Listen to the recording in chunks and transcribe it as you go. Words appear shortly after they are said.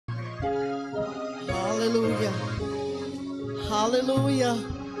Hallelujah. Hallelujah.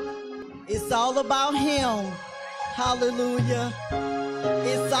 It's all about him. Hallelujah.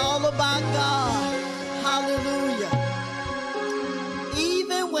 It's all about God. Hallelujah.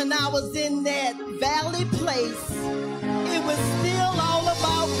 Even when I was in that valley place, it was still all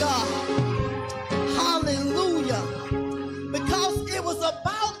about God. Hallelujah. Because it was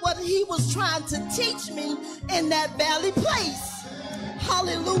about what he was trying to teach me in that valley place.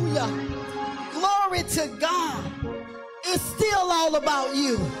 Hallelujah. Glory to God. It's still all about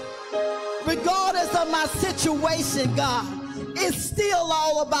you. Regardless of my situation, God, it's still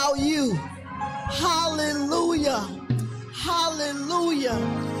all about you. Hallelujah. Hallelujah.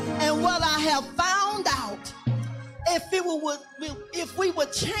 And what I have found out, if we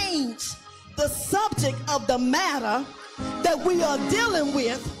would change the subject of the matter that we are dealing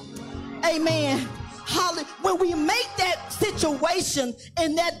with, amen. When we make that situation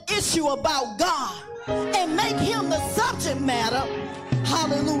and that issue about God and make him the subject matter,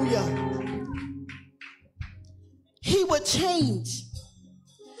 hallelujah, he would change.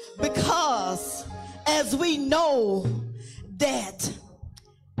 Because as we know that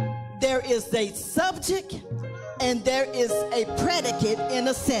there is a subject and there is a predicate in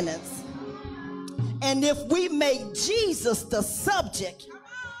a sentence. And if we make Jesus the subject,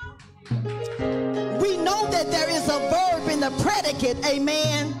 we know that there is a verb in the predicate,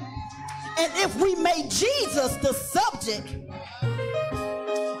 amen. And if we make Jesus the subject,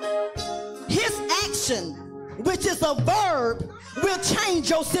 his action, which is a verb, will change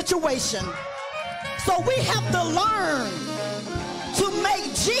your situation. So we have to learn to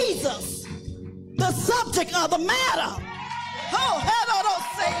make Jesus the subject of the matter. Oh,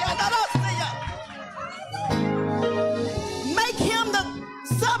 make him the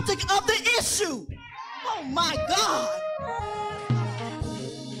subject of the issue. Oh my God.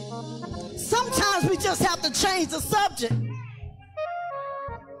 Sometimes we just have to change the subject.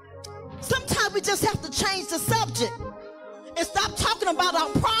 Sometimes we just have to change the subject and stop talking about our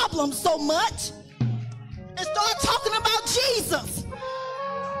problems so much and start talking about Jesus.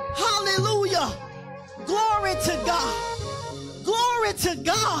 Hallelujah. Glory to God. Glory to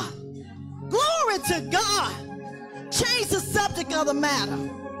God. Glory to God. Change the subject of the matter.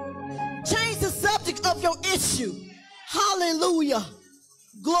 Change the subject of your issue. Hallelujah.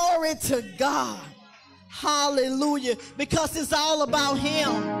 Glory to God. Hallelujah. Because it's all about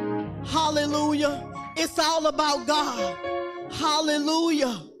him. Hallelujah. It's all about God.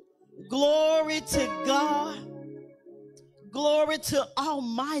 Hallelujah. Glory to God. Glory to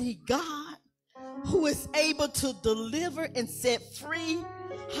Almighty God, who is able to deliver and set free.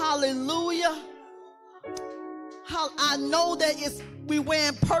 Hallelujah. I know that we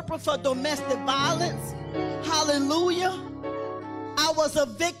wearing purple for domestic violence. Hallelujah. I was a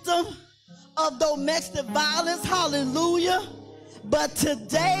victim of domestic violence. Hallelujah. But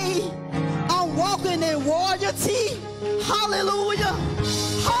today, I'm walking in royalty. Hallelujah.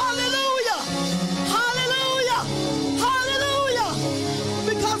 Hallelujah. Hallelujah. Hallelujah.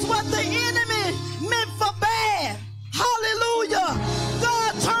 Because what the enemy meant for bad, hallelujah,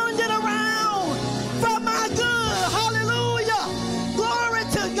 God turned it around for my good. Hallelujah. Glory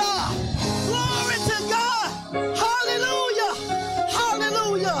to God. Glory to God. Hallelujah.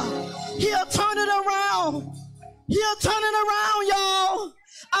 Hallelujah. He'll turn it around. He'll turn it around, y'all.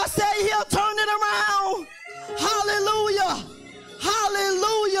 I say he'll turn it around. Hallelujah.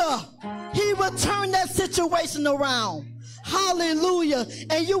 Hallelujah. He will turn that situation around. Hallelujah.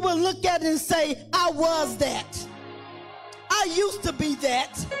 And you will look at it and say, I was that. I used to be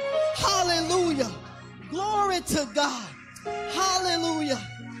that. Hallelujah. Glory to God. Hallelujah.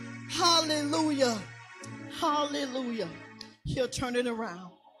 Hallelujah. Hallelujah. He'll turn it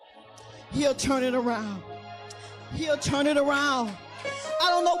around. He'll turn it around. He'll turn it around. I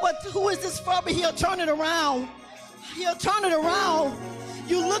don't know who is this for, but he'll turn it around. He'll turn it around.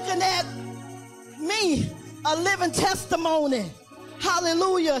 You're looking at me, a living testimony.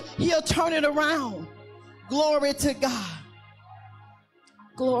 Hallelujah. He'll turn it around. Glory to God.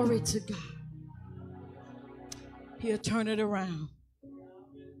 Glory to God. He'll turn it around.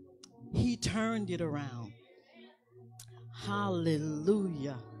 He turned it around.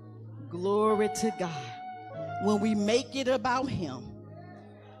 Hallelujah. Glory to God. When we make it about him,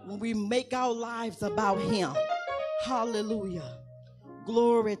 when we make our lives about him, hallelujah,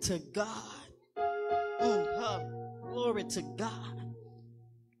 glory to God. Glory to God.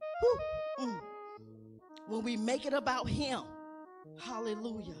 When we make it about him,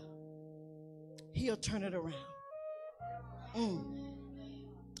 hallelujah, he'll turn it around.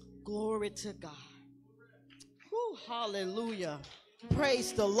 Glory to God. Hallelujah.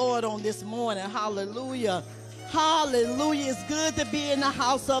 Praise the Lord on this morning. Hallelujah. Hallelujah. It's good to be in the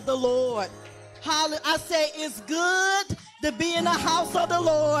house of the Lord. I say it's good to be in the house of the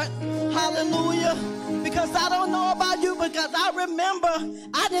Lord. Hallelujah. Because I don't know about you, because I remember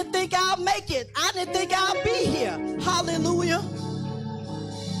I didn't think I'll make it. I didn't think I'll be here. Hallelujah.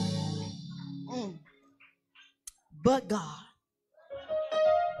 But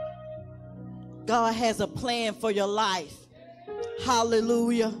God has a plan for your life.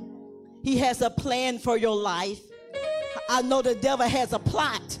 Hallelujah. He has a plan for your life. I know the devil has a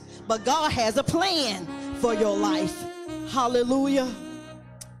plot, but God has a plan for your life. Hallelujah.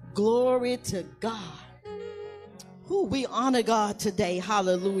 Glory to God. We honor God today.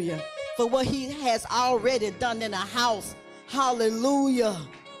 Hallelujah. For what he has already done in the house. Hallelujah.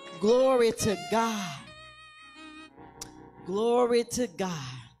 Glory to God. Glory to God.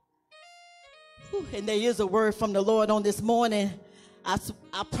 And there is a word from the Lord on this morning. I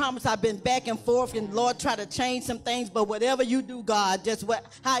promise I've been back and forth, and Lord try to change some things, but whatever you do, God, just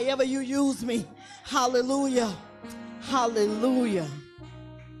however you use me. Hallelujah. Hallelujah.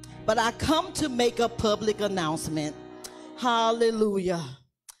 But I come to make a public announcement. Hallelujah.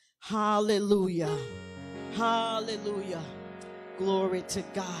 Hallelujah. Hallelujah. Glory to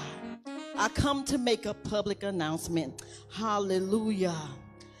God. I come to make a public announcement. Hallelujah.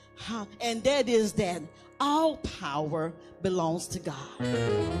 And that is that all power belongs to God.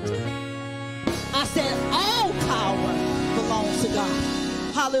 I said all power belongs to God.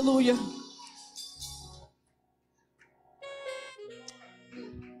 Hallelujah.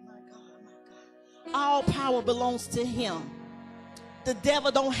 My God. All power belongs to him. The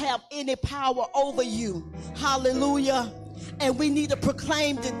devil don't have any power over you. Hallelujah. And we need to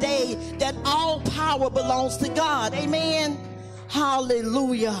proclaim today that all power belongs to God. Amen.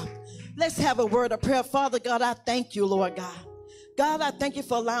 Hallelujah. Let's have a word of prayer. Father God, I thank you, Lord God. God, I thank you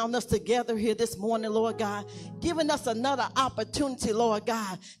for allowing us to gather here this morning, Lord God, giving us another opportunity, Lord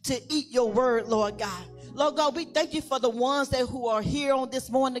God, to eat your word, Lord God. Lord God, we thank you for the ones who are here on this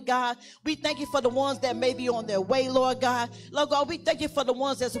morning, God. We thank you for the ones that may be on their way, Lord God. Lord God, we thank you for the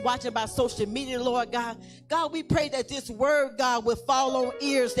ones that's watching by social media, Lord God. God, we pray that this word, God, will fall on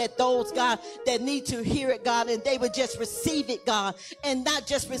ears, that those, God, that need to hear it, God, and they would just receive it, God, and not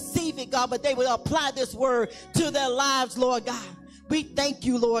just receive it, God, but they will apply this word to their lives, Lord God. We thank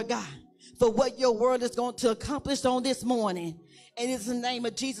you, Lord God, for what your word is going to accomplish on this morning. And in the name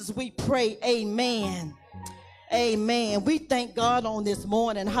of Jesus, we pray, amen. Amen. We thank God on this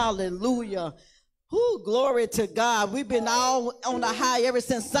morning. Hallelujah. Glory to God. We've been all on the high ever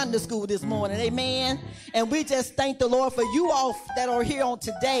since Sunday school this morning. Amen. And we just thank the Lord for you all that are here on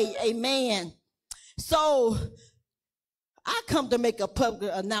today. Amen. So I come to make a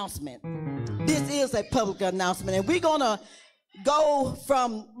public announcement. This is a public announcement. And we're going to come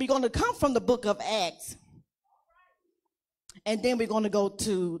from the book of Acts. And then we're going to go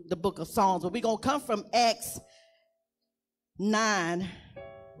to the book of Psalms. But we're going to come from Acts 9,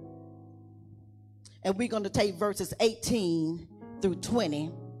 and we're going to take verses 18 through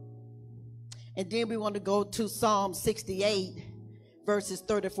 20, and then we want to go to Psalm 68, verses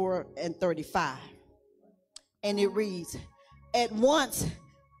 34 and 35, and it reads, "At once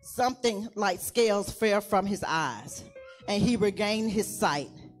something like scales fell from his eyes, and he regained his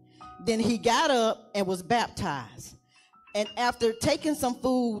sight. Then he got up and was baptized, and after taking some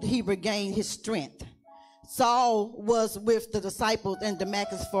food, he regained his strength. Saul was with the disciples in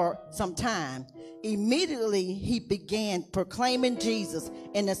Damascus for some time. Immediately he began proclaiming Jesus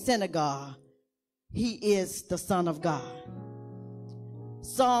in the synagogue. He is the Son of God."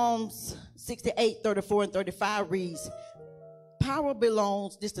 Psalms 68, 34 and 35 reads, "Power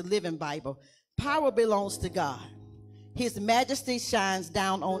belongs," this is the Living Bible, "power belongs to God. His majesty shines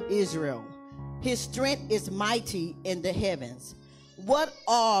down on Israel. His strength is mighty in the heavens. What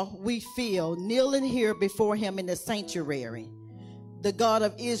awe we feel kneeling here before him in the sanctuary. The God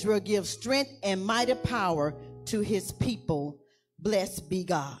of Israel gives strength and mighty power to his people. Blessed be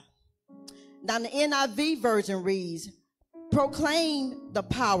God." Now the NIV version reads, "Proclaim the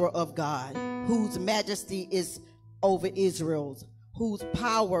power of God, whose majesty is over Israel's, whose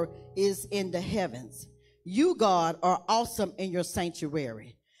power is in the heavens. You, God, are awesome in your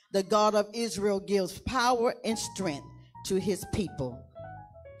sanctuary. The God of Israel gives power and strength to his people."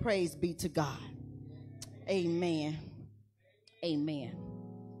 Praise be to God. Amen. Amen.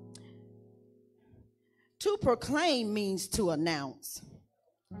 To proclaim means to announce.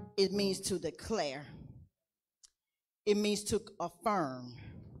 It means to declare. It means to affirm.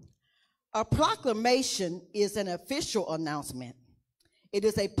 A proclamation is an official announcement. It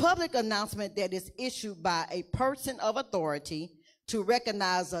is a public announcement that is issued by a person of authority to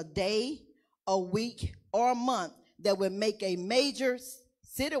recognize a day, a week, or a month that would make a major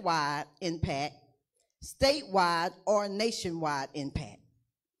citywide impact, statewide, or nationwide impact.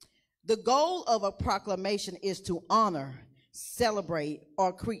 The goal of a proclamation is to honor, celebrate,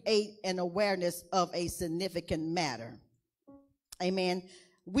 or create an awareness of a significant matter. Amen.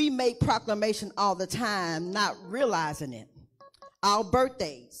 We make proclamation all the time, not realizing it. Our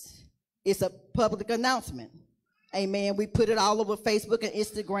birthdays, it's a public announcement. Amen. We put it all over Facebook and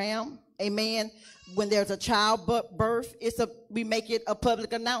Instagram. Amen. When there's a child birth, we make it a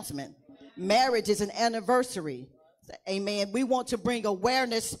public announcement. Marriage is an anniversary. Amen. We want to bring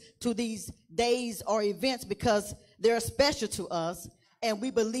awareness to these days or events because they're special to us, and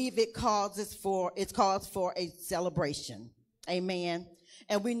we believe it causes for a celebration. Amen.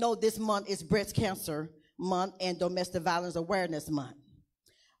 And we know this month is Breast Cancer Month and Domestic Violence Awareness Month.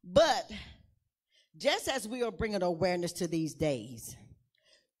 But just as we are bringing awareness to these days,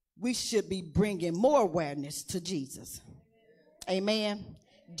 we should be bringing more awareness to Jesus. Amen.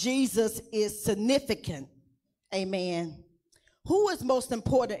 Jesus is significant. Amen. Who is most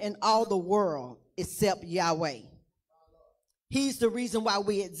important in all the world except Yahweh? He's the reason why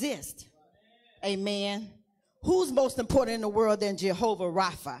we exist. Amen. Who's most important in the world than Jehovah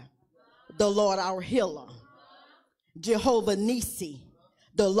Rapha, the Lord our healer? Jehovah Nisi,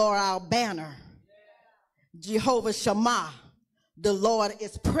 the Lord our banner. Jehovah Shammah, the Lord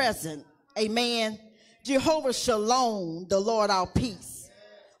is present. Amen. Jehovah Shalom, the Lord our peace.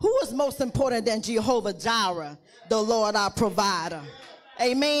 Who is most important than Jehovah Jireh, the Lord our provider?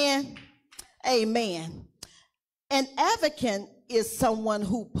 Amen. Amen. An advocate is someone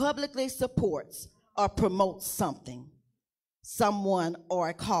who publicly supports or promotes something, someone, or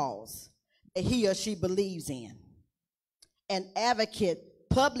a cause that he or she believes in. An advocate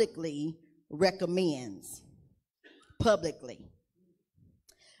publicly recommends. Publicly.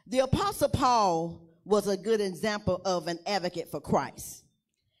 The Apostle Paul was a good example of an advocate for Christ.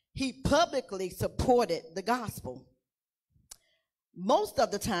 He publicly supported the gospel. Most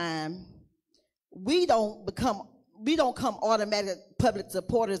of the time, we don't come automatic public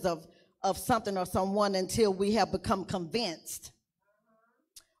supporters of something or someone until we have become convinced,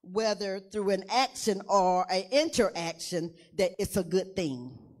 whether through an action or an interaction, that it's a good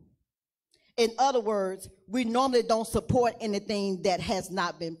thing. In other words, we normally don't support anything that has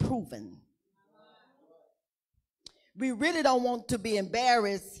not been proven. We really don't want to be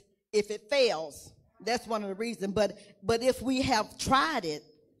embarrassed if it fails. That's one of the reasons. But if we have tried it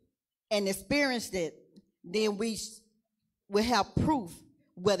and experienced it, then we will have proof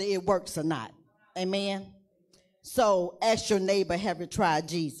whether it works or not. Amen. So ask your neighbor, have you tried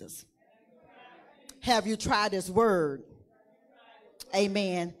Jesus? Have you tried his word?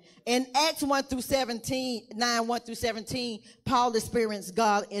 Amen. In Acts 9, 1 through 17, Paul experienced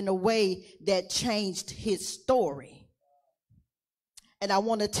God in a way that changed his story. And I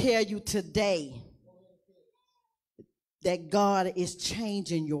want to tell you today that God is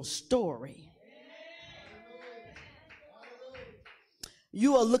changing your story.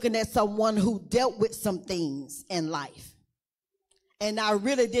 You are looking at someone who dealt with some things in life. And I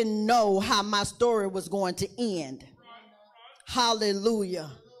really didn't know how my story was going to end.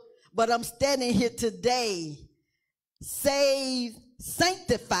 Hallelujah. But I'm standing here today, saved,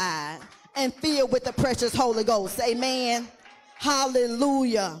 sanctified, and filled with the precious Holy Ghost. Amen.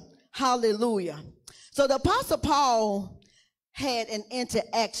 Hallelujah. Hallelujah. So the Apostle Paul had an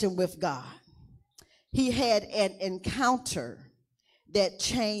interaction with God. He had an encounter that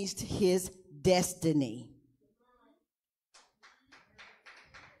changed his destiny.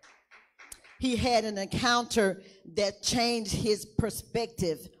 He had an encounter that changed his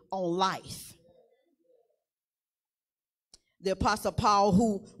perspective on life. The Apostle Paul,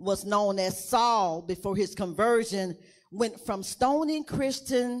 who was known as Saul before his conversion, went from stoning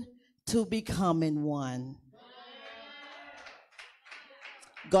Christian to becoming one.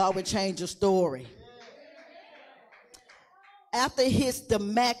 God would change your story. After his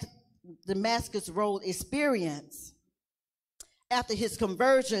Damascus Road experience, after his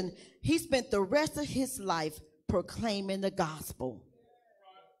conversion, he spent the rest of his life proclaiming the gospel.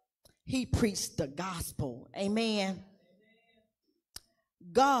 He preached the gospel. Amen.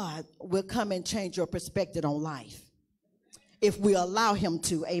 God will come and change your perspective on life if we allow him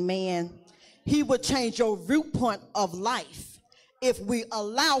to. Amen. He will change your viewpoint of life if we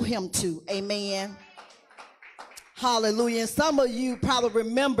allow him to. Amen. Hallelujah. And some of you probably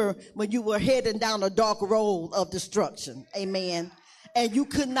remember when you were heading down a dark road of destruction. Amen. And you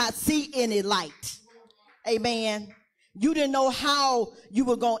could not see any light. Amen. You didn't know how you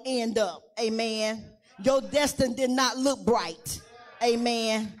were going to end up. Amen. Your destiny did not look bright.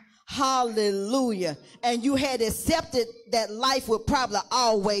 Amen. Hallelujah. And you had accepted that life would probably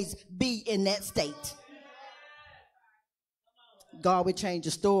always be in that state. God would change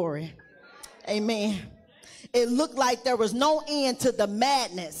the story. Amen. It looked like there was no end to the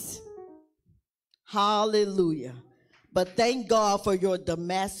madness. Hallelujah. But thank God for your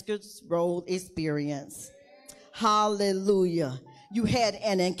Damascus Road experience. Hallelujah. You had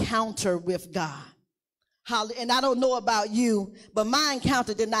an encounter with God. And I don't know about you, but my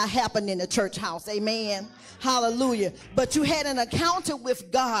encounter did not happen in the church house. Amen. Hallelujah. But you had an encounter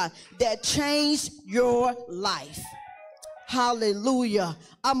with God that changed your life. Hallelujah.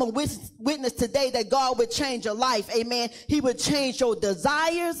 I'm a witness today that God would change your life. Amen. He would change your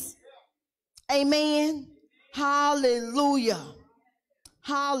desires. Amen. Hallelujah.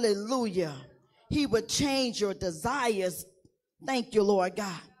 Hallelujah. He would change your desires. Thank you, Lord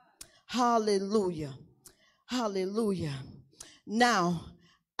God. Hallelujah. Hallelujah. Now,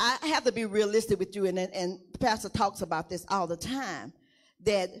 I have to be realistic with you, and the pastor talks about this all the time,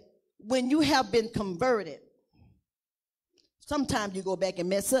 that when you have been converted, sometimes you go back and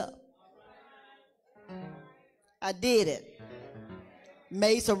mess up. I did it.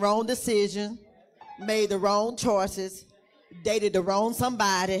 Made some wrong decisions, made the wrong choices, dated the wrong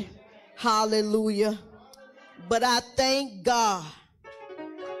somebody. Hallelujah. But I thank God.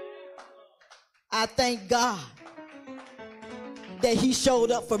 I thank God that he showed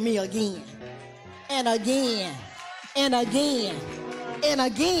up for me again and again and again and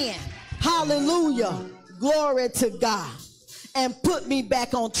again. Hallelujah. Glory to God. And put me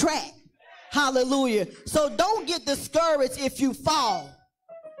back on track. Hallelujah. So don't get discouraged if you fall.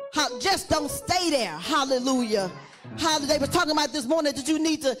 Just don't stay there. Hallelujah. Hallelujah. They were talking about this morning that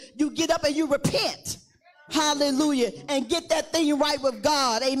you get up and you repent. Hallelujah. And get that thing right with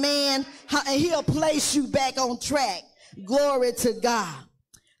God. Amen. And he'll place you back on track. Glory to God.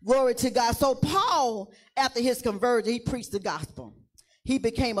 Glory to God. So Paul, after his conversion, he preached the gospel. He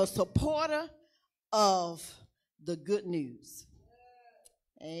became a supporter of the good news.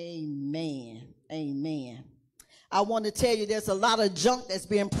 Amen. Amen. I want to tell you there's a lot of junk that's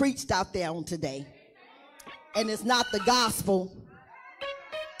being preached out there on today. And it's not the gospel.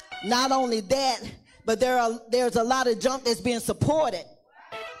 Not only that, but there's a lot of junk that's being supported.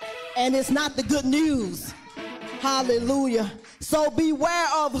 And it's not the good news. Hallelujah. So beware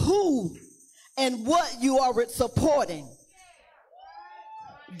of who and what you are supporting.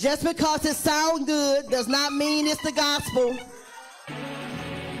 Just because it sounds good does not mean it's the gospel.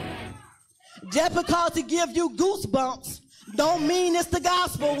 Just because it gives you goosebumps don't mean it's the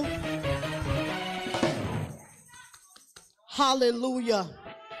gospel. Hallelujah.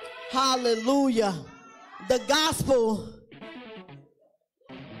 Hallelujah. The gospel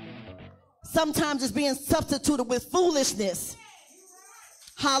sometimes is being substituted with foolishness.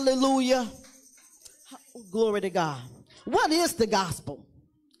 Hallelujah. Glory to God. What is the gospel?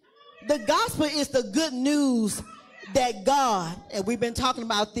 The gospel is the good news that God, and we've been talking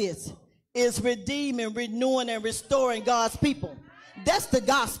about this, is redeeming, renewing, and restoring God's people. That's the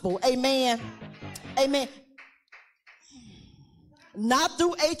gospel. Amen. Amen. Not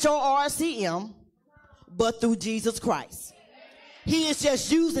through HORCM, but through Jesus Christ. He is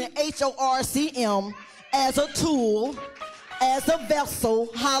just using HORCM as a tool, as a vessel,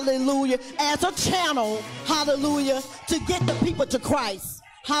 hallelujah, as a channel, hallelujah, to get the people to Christ.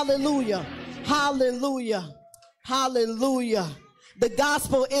 Hallelujah. Hallelujah. Hallelujah. The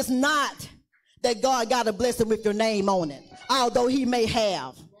gospel is not that God got a blessing with your name on it, although he may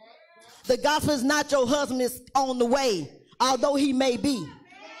have. The gospel is not your husband is on the way, although he may be.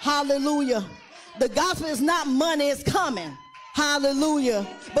 Hallelujah. The gospel is not money is coming. Hallelujah.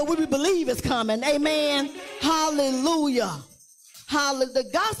 But we believe it's coming. Amen. Hallelujah. Hallelujah. The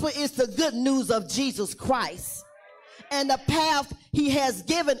gospel is the good news of Jesus Christ and the path he has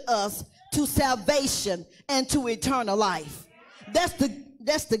given us to salvation and to eternal life. That's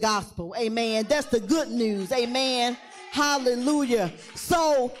the gospel. Amen. That's the good news. Amen. Hallelujah.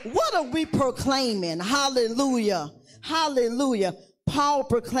 So what are we proclaiming? Hallelujah. Hallelujah. Paul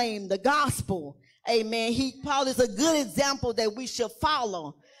proclaimed the gospel. Amen. Paul is a good example that we should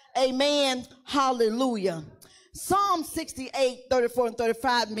follow. Amen. Hallelujah. Psalm 68, 34 and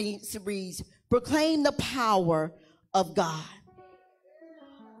 35 reads, proclaim the power of God.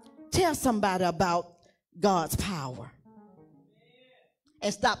 Tell somebody about God's power.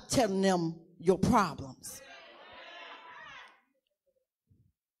 And stop telling them your problems.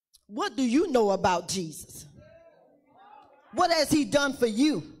 What do you know about Jesus? What has he done for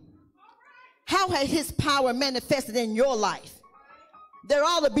you? How has his power manifested in your life? There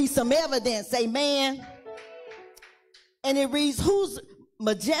ought to be some evidence, amen. And it reads, whose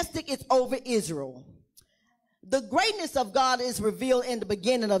majestic is over Israel. The greatness of God is revealed in the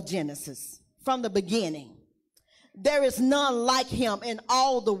beginning of Genesis, from the beginning. There is none like him in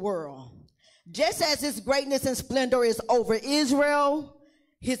all the world. Just as his greatness and splendor is over Israel,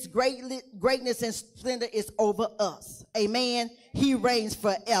 his greatness and splendor is over us. Amen. He reigns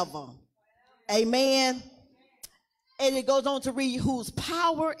forever. Amen. And it goes on to read, whose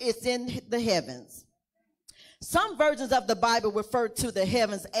power is in the heavens. Some versions of the Bible refer to the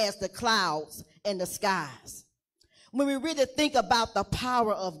heavens as the clouds and the skies. When we really think about the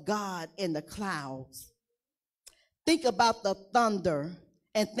power of God in the clouds, think about the thunder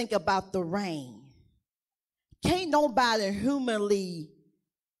and think about the rain. Can't nobody humanly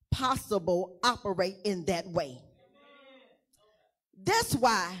possible operate in that way. That's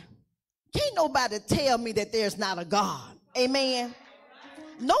why can't nobody tell me that there's not a God. Amen.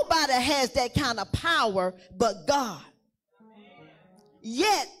 Nobody has that kind of power but God.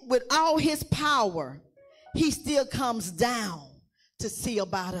 Yet with all his power, he still comes down to see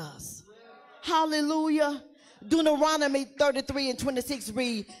about us. Hallelujah. Deuteronomy 33:26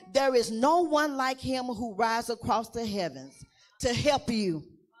 read, there is no one like him who rides across the heavens to help you,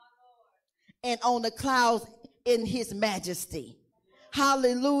 and on the clouds in his majesty.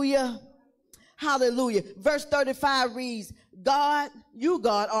 Hallelujah. Hallelujah. Verse 35 reads, God, you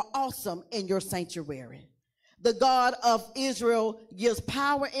God are awesome in your sanctuary. The God of Israel gives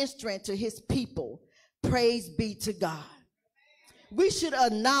power and strength to his people. Praise be to God. We should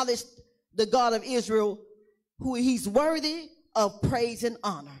acknowledge the God of Israel, who he's worthy of praise and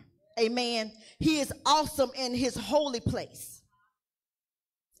honor. Amen. He is awesome in his holy place.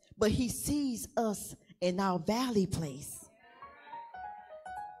 But he sees us in our valley place.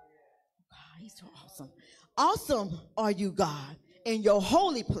 God, he's so awesome. Awesome are you, God, in your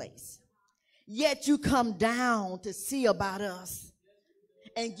holy place. Yet you come down to see about us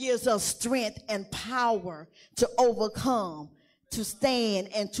and gives us strength and power to overcome, to stand,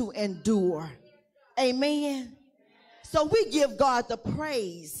 and to endure. Amen. So we give God the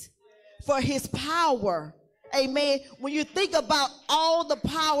praise for his power. Amen. When you think about all the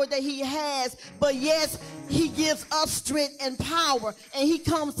power that he has, but yes, he gives us strength and power, and he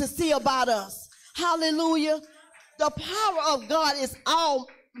comes to see about us. Hallelujah. The power of God is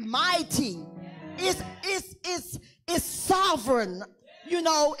almighty. It's sovereign. You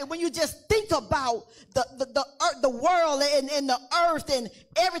know, and when you just think about the world and the earth and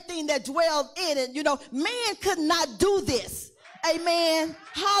everything that dwells in it, you know, man could not do this. Amen.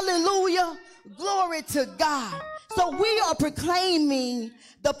 Hallelujah. Glory to God. So we are proclaiming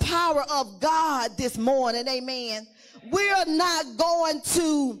the power of God this morning. Amen. We're not going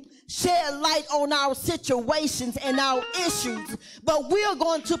to shed light on our situations and our issues, but we're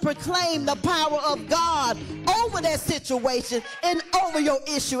going to proclaim the power of God over that situation and over your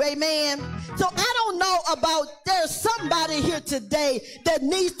issue. Amen. So I don't know about, there's somebody here today that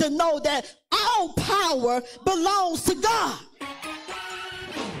needs to know that all power belongs to God.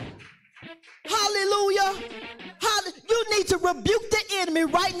 Hallelujah. You need to rebuke the enemy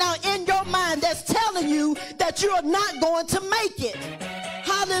right now in your mind that's telling you that you're not going to make it.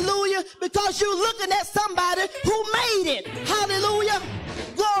 Hallelujah. Because you're looking at somebody who made it. Hallelujah.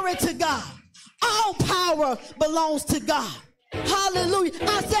 Glory to God. All power belongs to God. Hallelujah.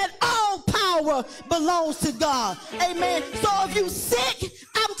 I said all power belongs to God. Amen. So if you're sick,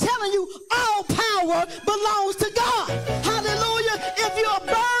 I'm telling you all power belongs to God. Hallelujah. If you're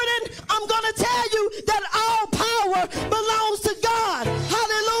burdened, I'm going to tell you that all power belongs to God.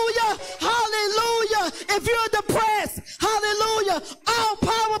 Hallelujah. Hallelujah. If you're depressed, hallelujah, all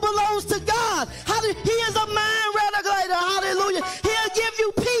power belongs to God. He is a mind regulator. Hallelujah. He'll give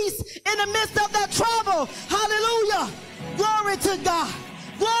you peace in the midst of that trouble. Hallelujah. Glory to God.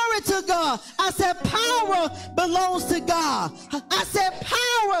 Glory to God. I said power belongs to God. I said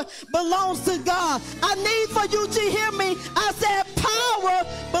power belongs to God. I need for you to hear me. I said power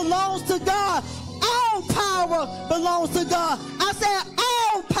belongs to God. All power belongs to God. I said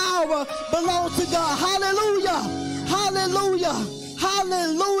all power belongs to God. Hallelujah. Hallelujah.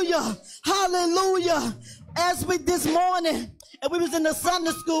 Hallelujah. Hallelujah. As we this morning, and we was in the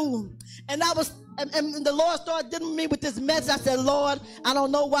Sunday school, and I was and the Lord started dealing with me with this message. I said, Lord, I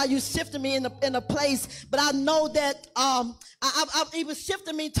don't know why you shifted me in a place, but I know that he was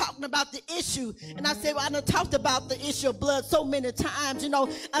shifting me talking about the issue. And I said, well, I done talked about the issue of blood so many times, you know.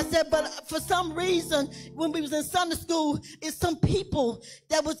 I said, but for some reason, when we was in Sunday school, it's some people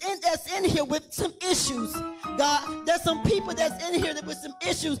that's in here with some issues. God, there's some people that's in here with some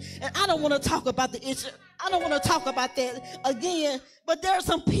issues, and I don't want to talk about the issue. I don't want to talk about that again, but there are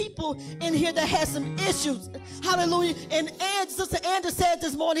some people in here that has some issues. Hallelujah. And Sister Andrew said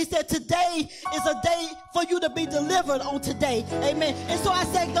this morning, he said, today is a day for you to be delivered on today. Amen. And so I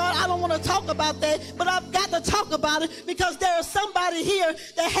said, God, I don't want to talk about that, but I've got to talk about it because there is somebody here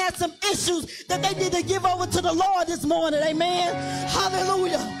that has some issues that they need to give over to the Lord this morning. Amen.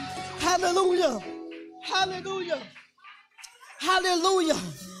 Hallelujah. Hallelujah. Hallelujah. Hallelujah.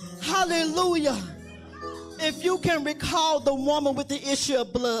 Hallelujah. If you can recall the woman with the issue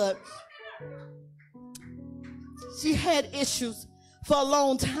of blood, she had issues for a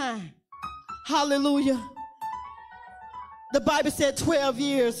long time. Hallelujah. The Bible said 12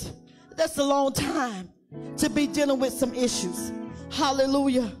 years. That's a long time to be dealing with some issues.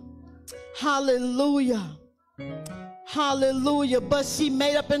 Hallelujah. Hallelujah. Hallelujah. But she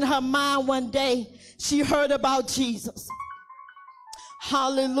made up in her mind one day. She heard about Jesus.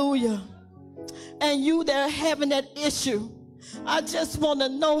 Hallelujah. And you that are having that issue, I just want to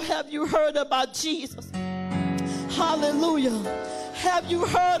know, have you heard about Jesus? Hallelujah. Have you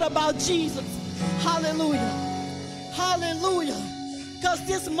heard about Jesus? Hallelujah. Hallelujah. Because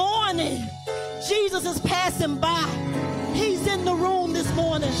this morning, Jesus is passing by. He's in the room this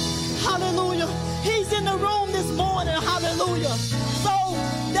morning. Hallelujah. He's in the room this morning. Hallelujah. So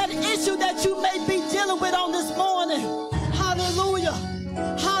that issue that you may be dealing with on this morning, hallelujah.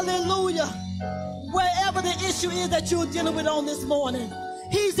 Hallelujah. Wherever the issue is that you're dealing with on this morning,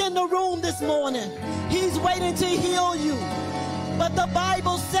 he's in the room this morning. He's waiting to heal you. But the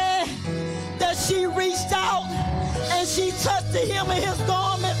Bible said that she reached out and she touched the hem of his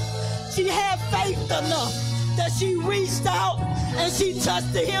garment. She had faith enough that she reached out and she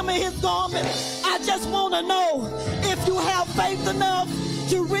touched the hem of his garment. I just want to know if you have faith enough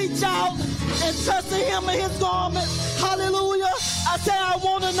to reach out and touch the hem of his garment. Hallelujah. I said I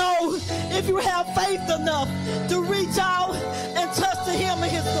want to know if you have faith enough to reach out and touch the hem of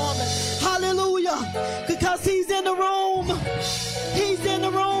his garment. Hallelujah. Because he's in the room. He's in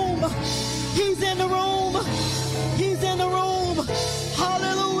the room. He's in the room. He's in the room.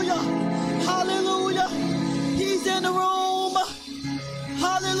 Hallelujah. Hallelujah. He's in the room.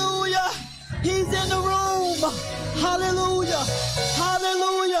 Hallelujah. He's in the room. Hallelujah.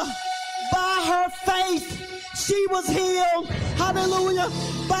 Hallelujah. By her faith, she was healed. Hallelujah.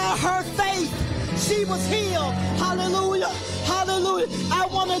 By her faith, she was healed. Hallelujah. Hallelujah. I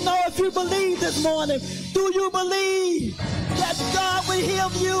want to know if you believe this morning. Do you believe that God will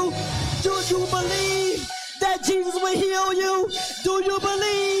heal you? Do you believe that Jesus will heal you? Do you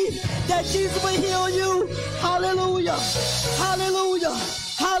believe that Jesus will heal you? Hallelujah. Hallelujah.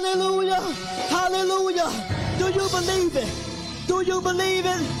 Hallelujah. Hallelujah. Do you believe it? Do you believe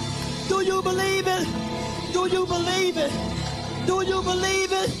it? Do you believe it? Do you believe it? Do you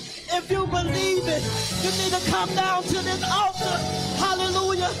believe it? If you believe it, you need to come down to this altar.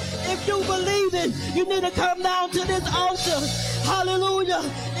 Hallelujah. If you believe it, you need to come down to this altar. Hallelujah.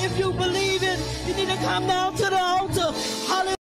 If you believe it, you need to come down to the altar.